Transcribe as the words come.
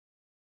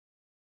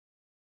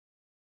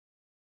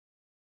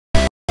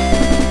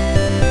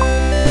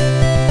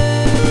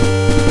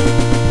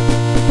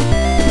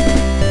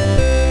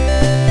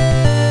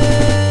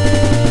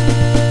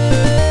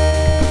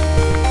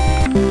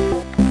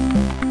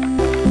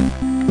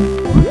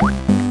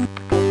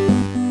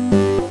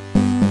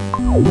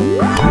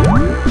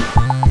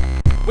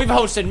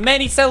hosted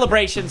many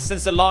celebrations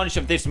since the launch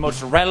of this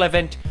most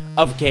relevant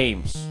of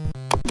games.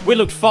 We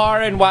looked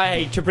far and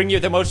wide to bring you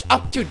the most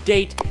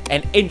up-to-date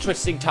and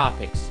interesting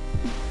topics.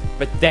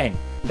 But then,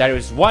 there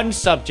is one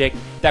subject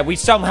that we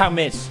somehow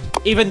missed,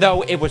 even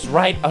though it was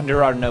right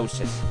under our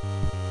noses.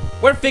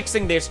 We're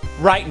fixing this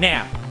right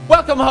now.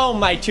 Welcome home,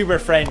 my tuber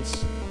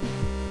friends.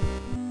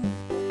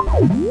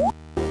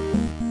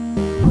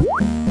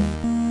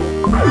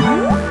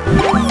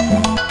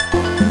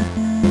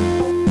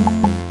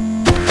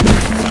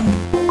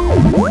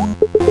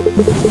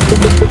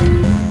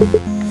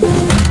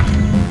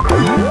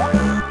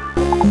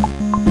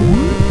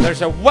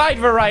 There's a wide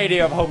variety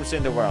of homes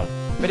in the world,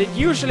 but it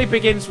usually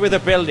begins with a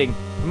building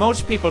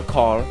most people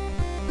call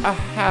a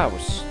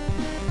house.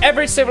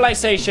 Every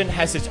civilization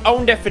has its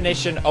own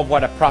definition of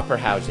what a proper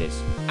house is.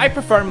 I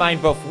prefer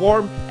mine both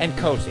warm and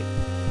cozy.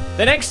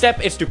 The next step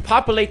is to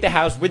populate the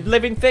house with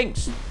living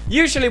things,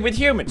 usually with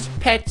humans,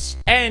 pets,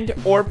 and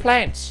or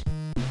plants.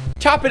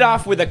 Top it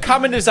off with a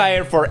common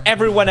desire for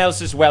everyone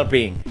else's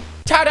well-being.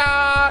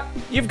 Ta-da!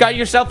 You've got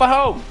yourself a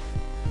home.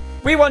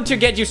 We want to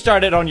get you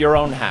started on your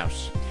own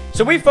house.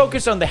 So we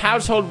focus on the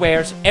household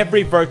wares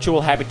every virtual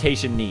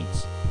habitation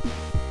needs.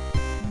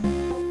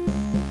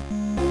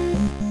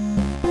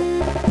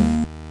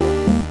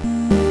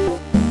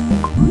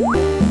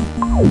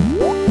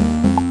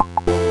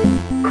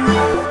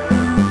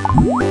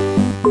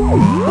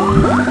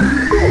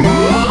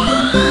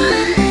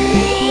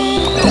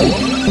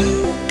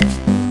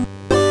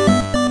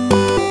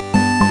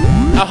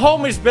 A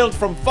home is built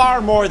from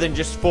far more than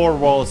just four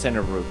walls and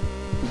a roof.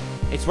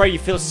 It's where you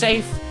feel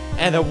safe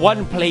and the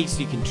one place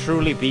you can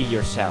truly be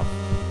yourself.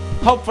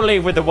 Hopefully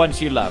with the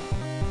ones you love.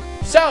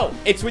 So,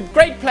 it's with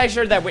great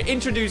pleasure that we're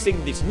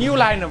introducing this new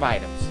line of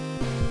items.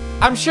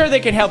 I'm sure they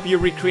can help you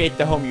recreate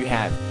the home you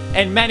have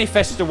and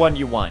manifest the one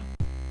you want.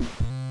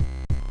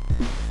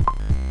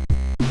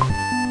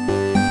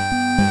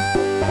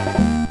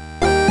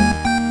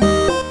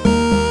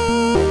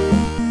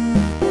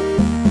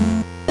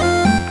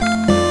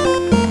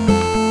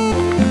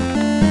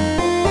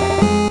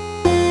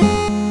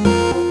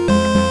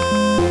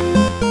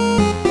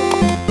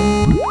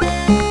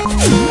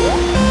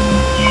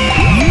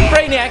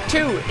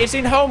 It's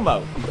in home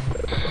mode.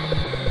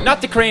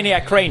 Not the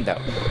Craniac crane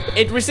though.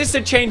 It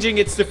resisted changing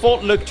its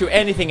default look to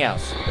anything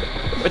else.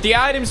 But the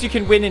items you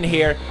can win in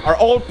here are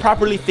all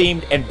properly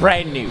themed and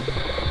brand new.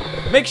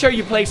 Make sure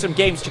you play some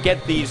games to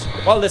get these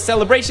while the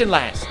celebration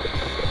lasts.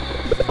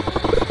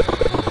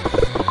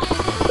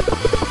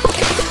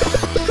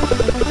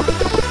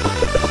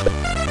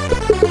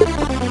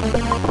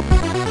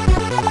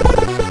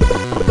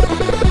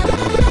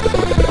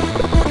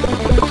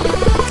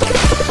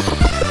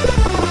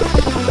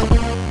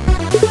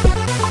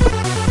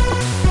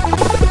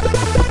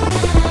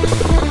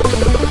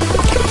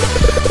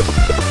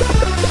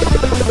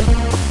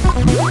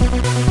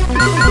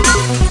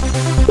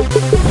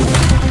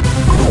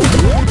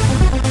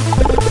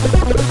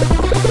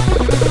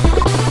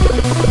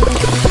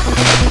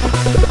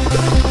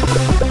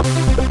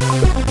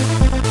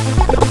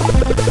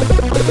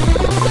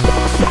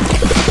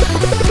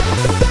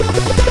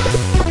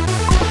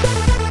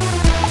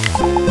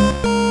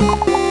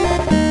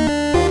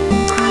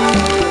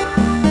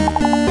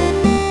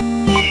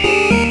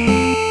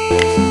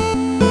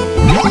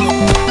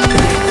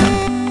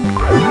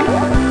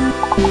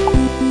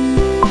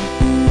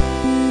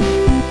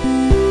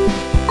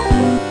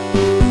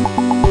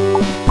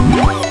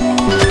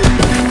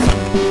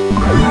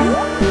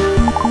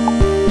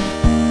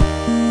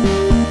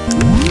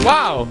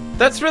 Wow,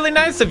 that's really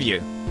nice of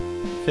you.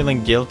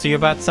 Feeling guilty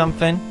about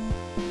something?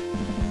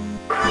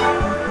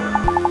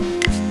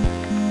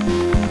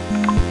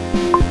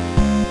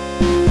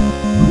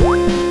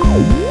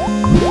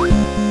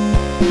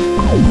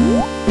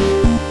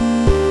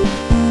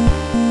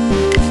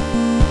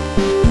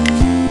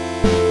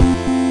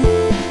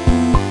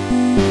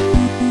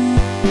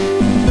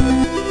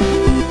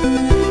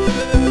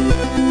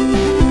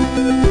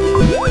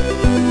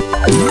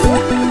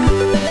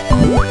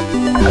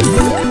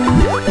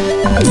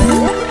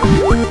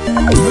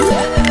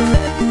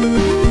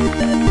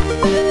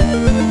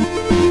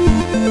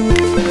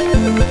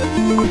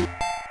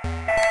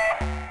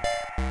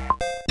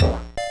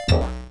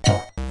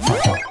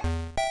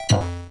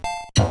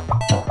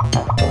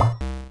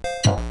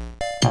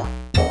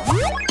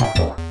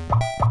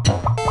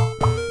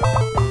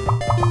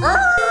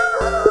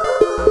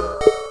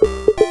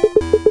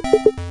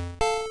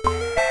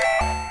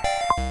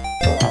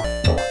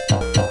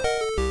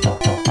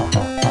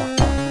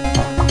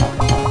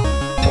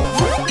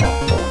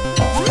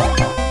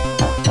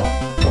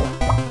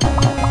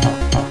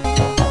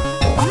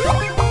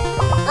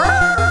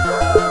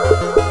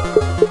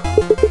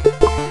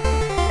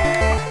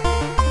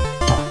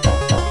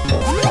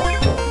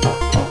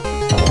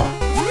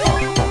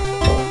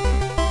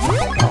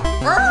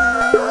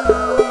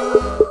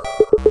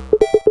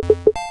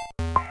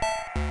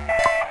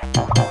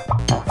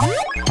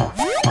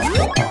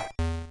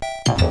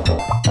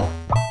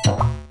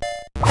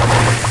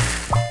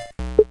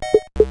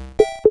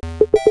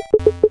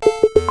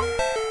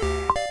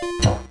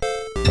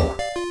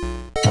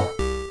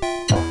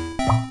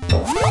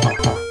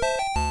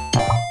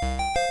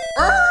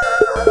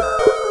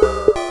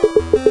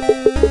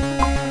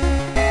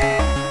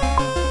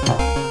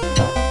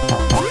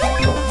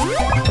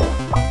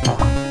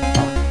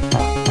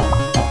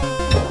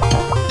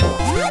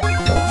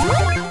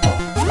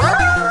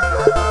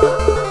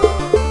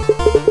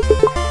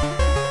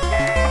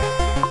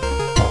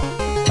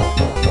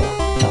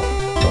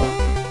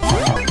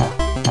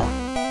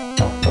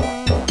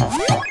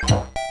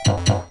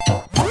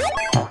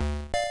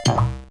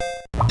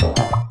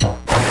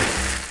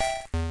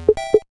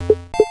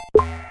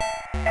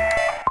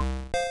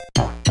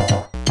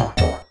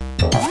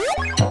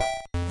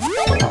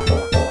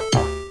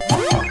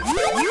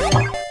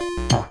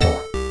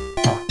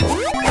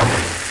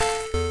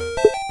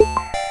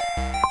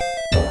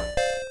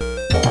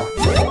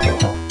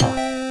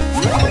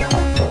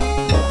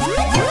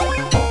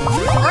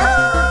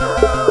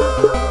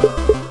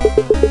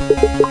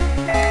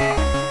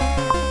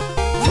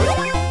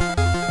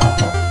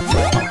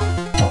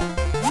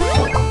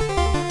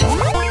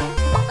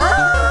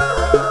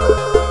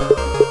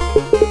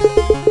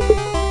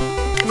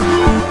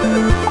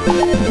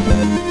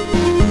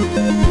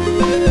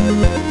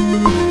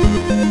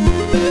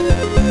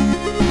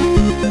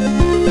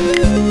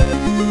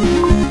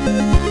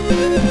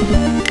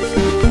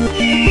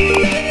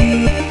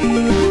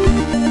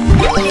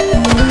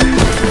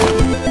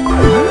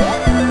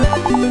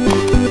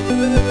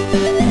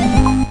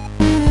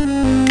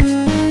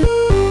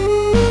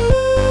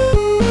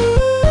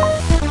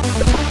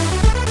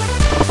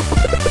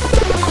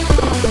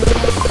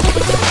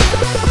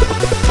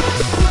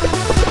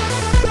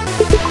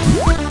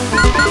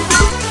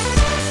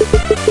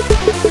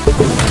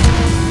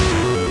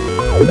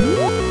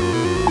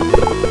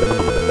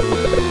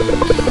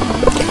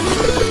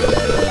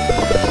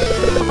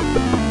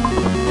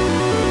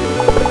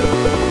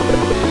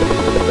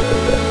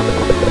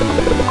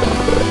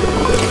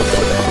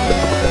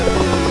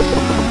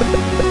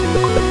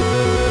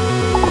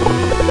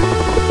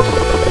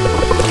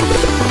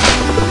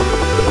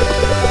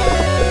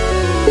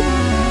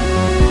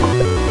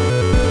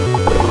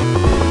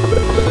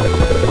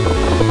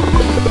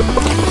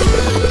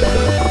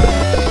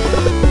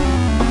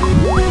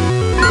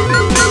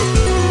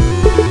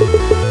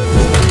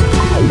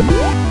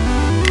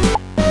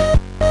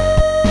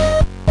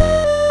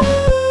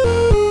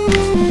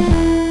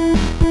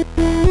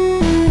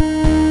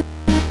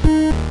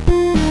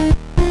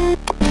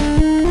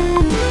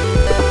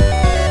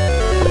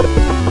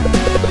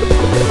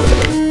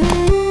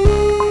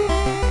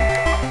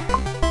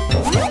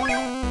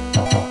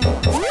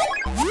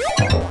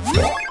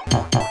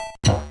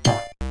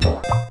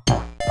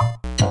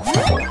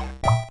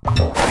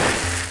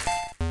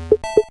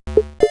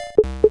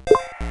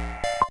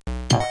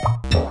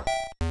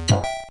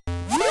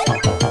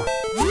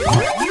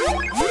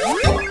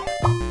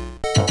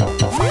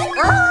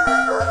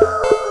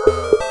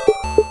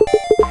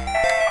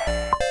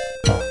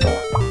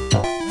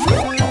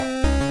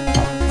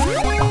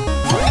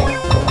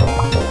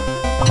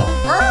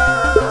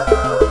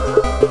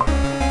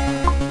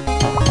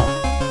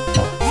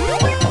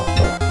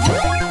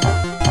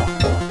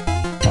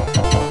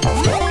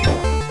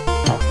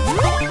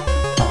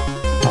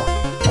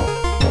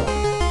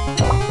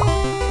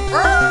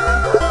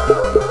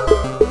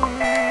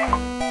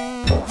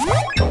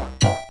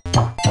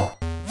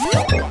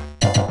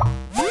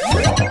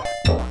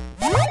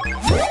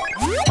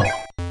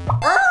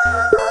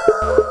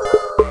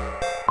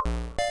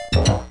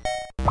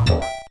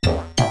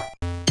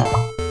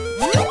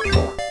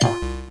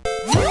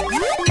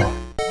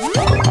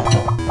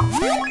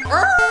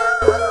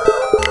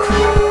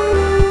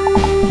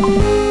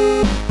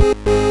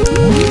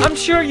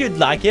 sure you'd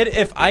like it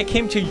if I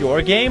came to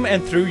your game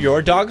and threw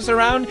your dogs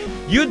around.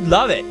 You'd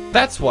love it,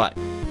 that's what.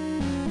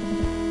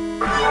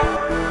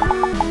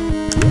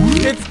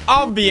 It's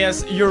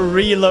obvious you're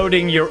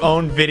reloading your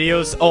own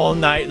videos all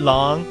night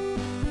long.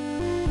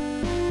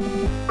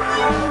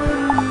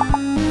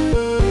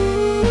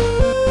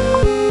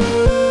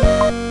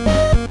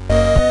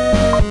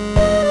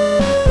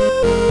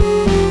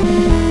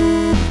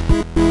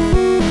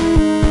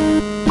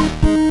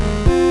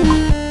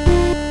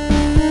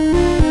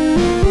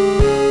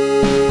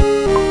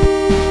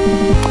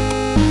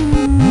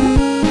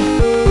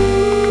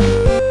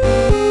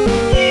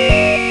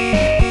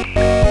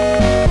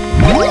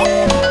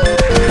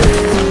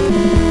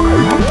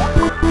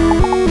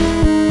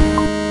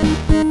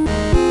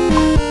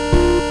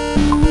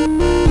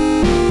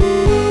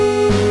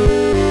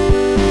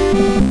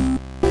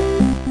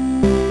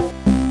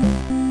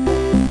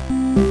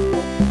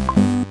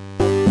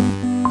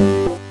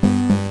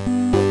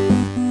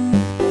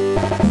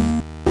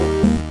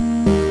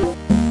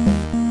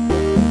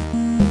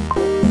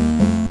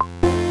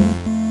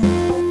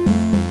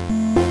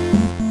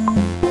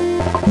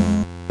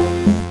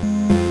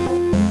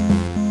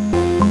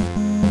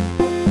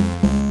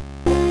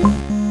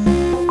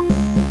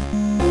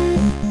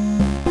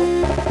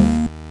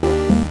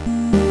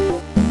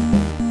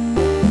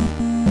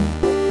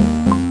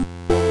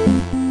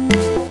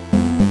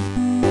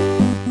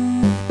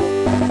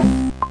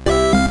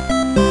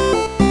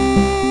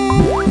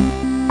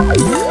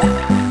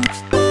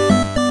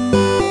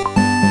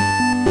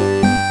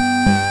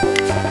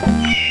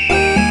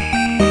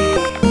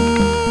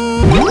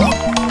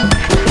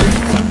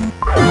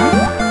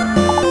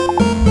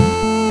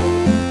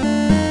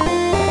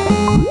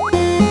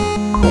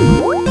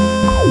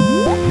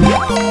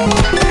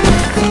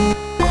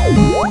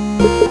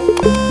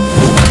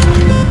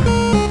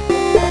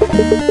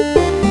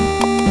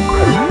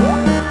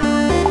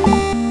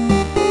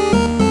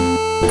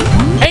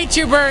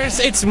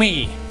 It's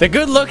me, the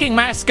good-looking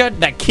mascot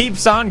that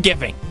keeps on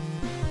giving.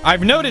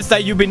 I've noticed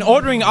that you've been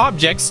ordering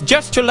objects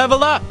just to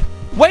level up.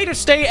 Way to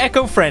stay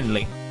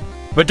eco-friendly.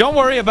 But don't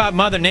worry about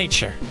Mother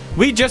Nature.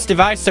 We just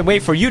devised a way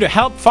for you to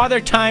help Father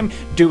Time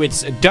do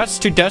its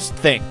dust-to-dust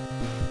thing.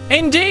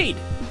 Indeed!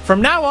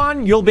 From now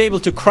on, you'll be able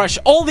to crush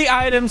all the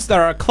items that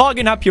are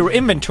clogging up your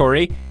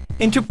inventory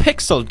into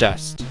pixel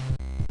dust.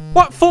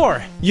 What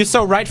for, you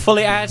so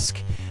rightfully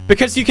ask?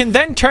 Because you can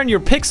then turn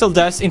your pixel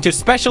dust into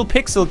special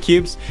pixel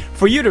cubes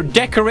for you to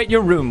decorate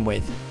your room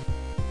with.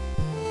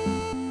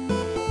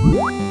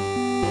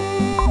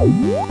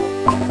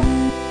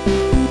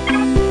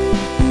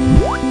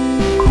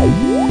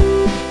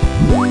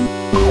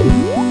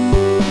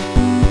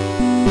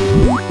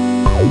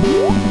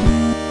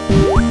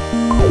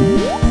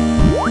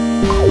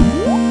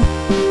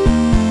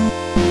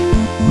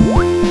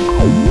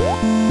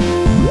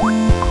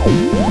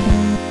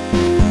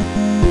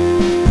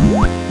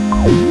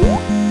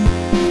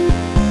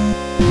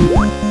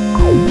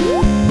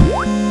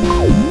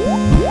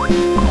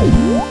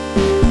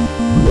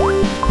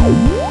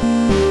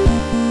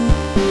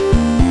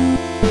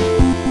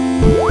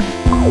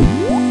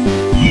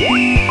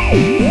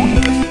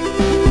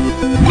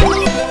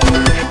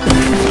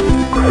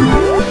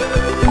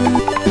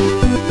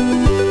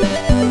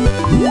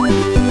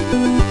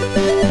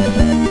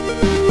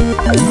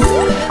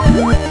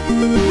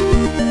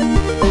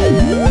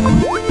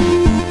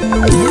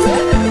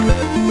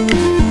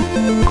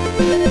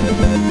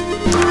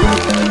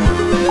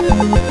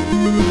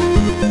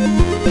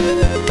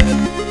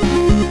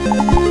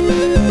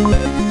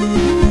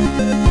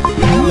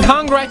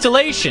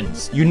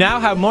 Congratulations! You now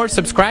have more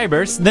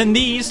subscribers than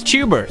these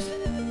tubers.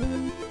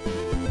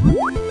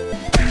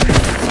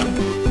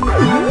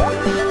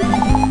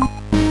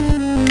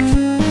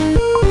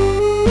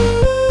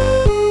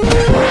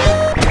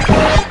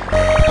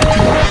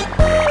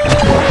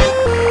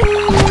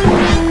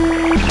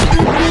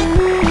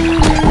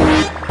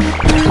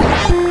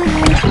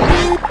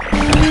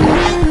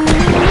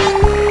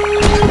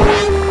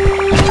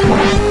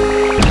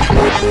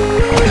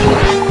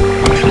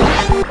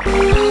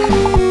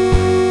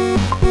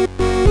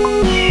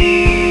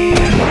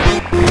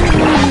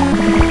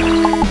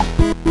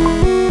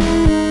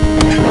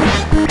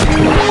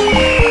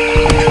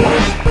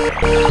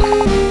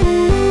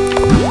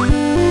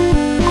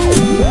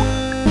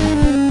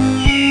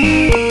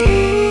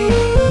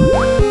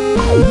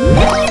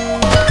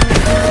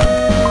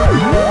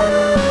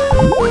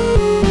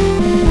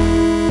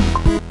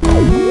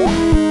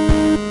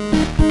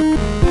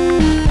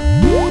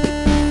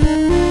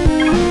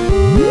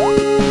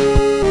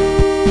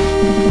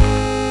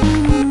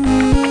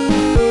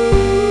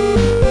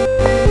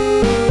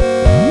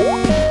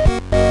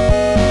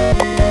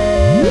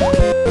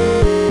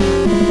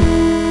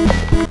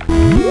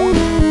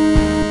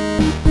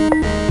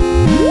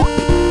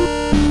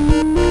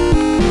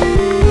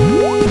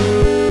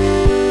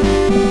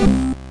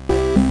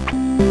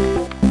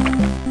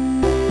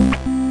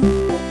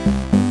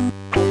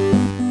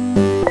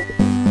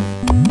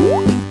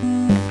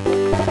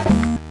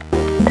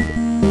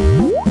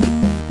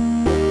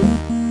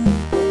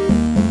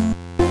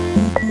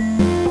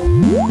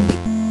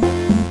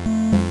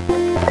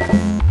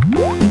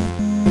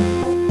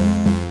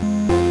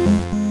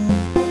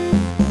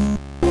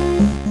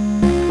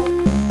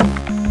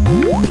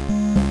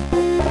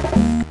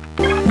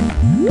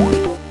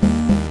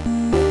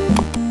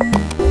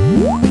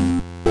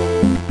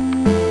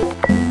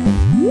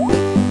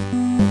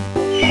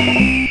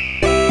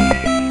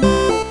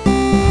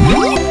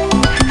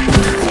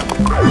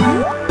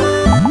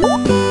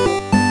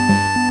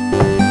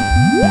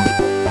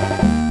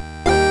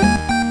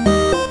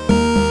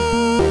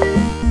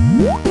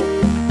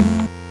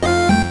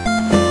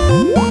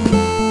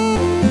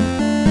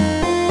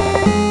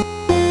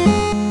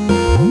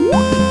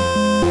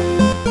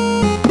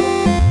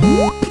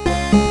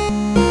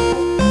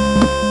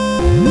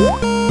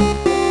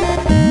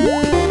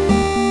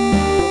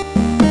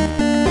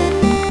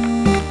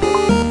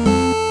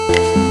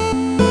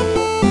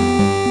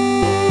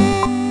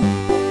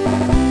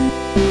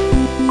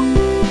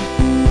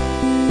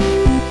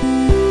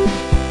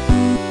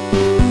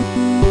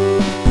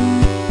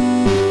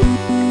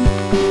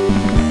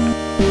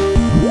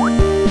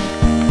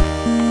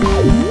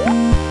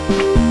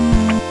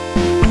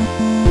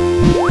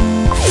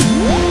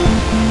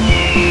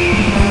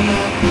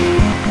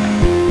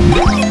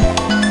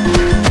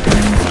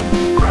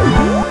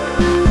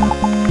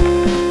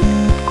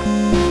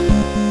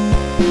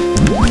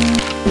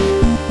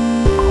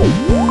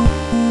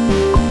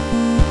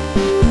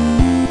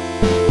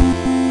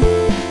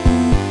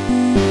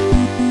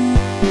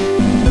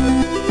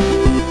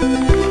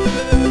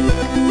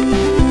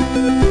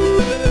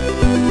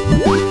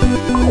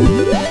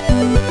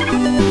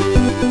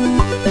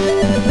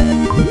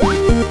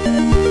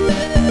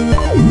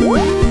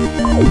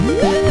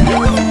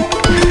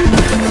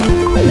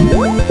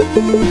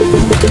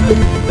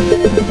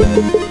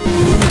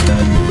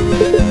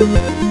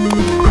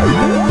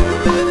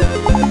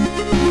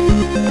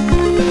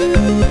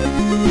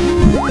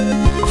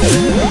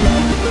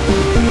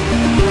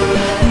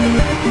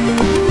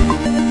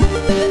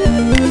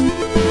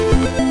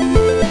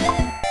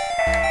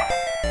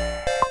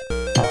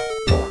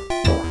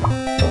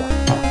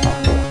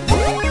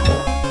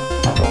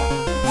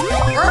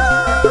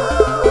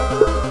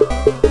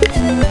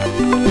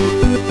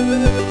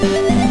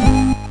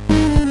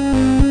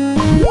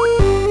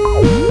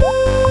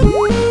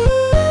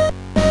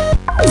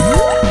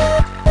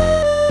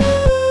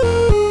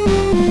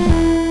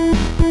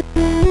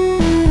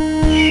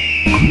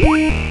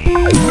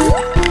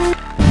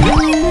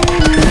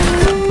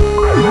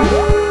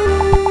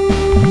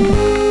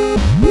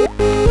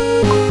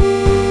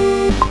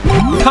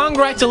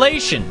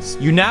 Congratulations!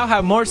 You now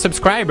have more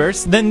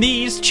subscribers than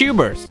these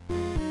tubers.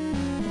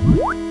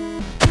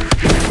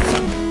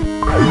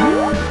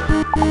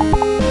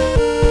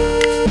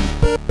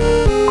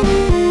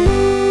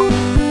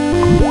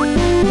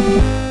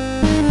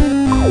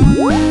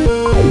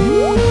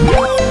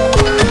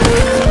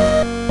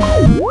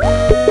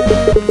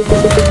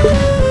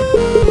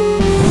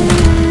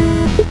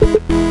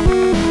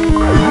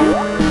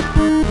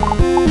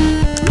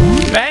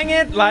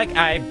 Like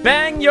I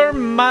bang your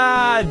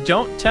ma.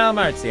 Don't tell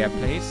Marcia,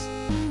 please.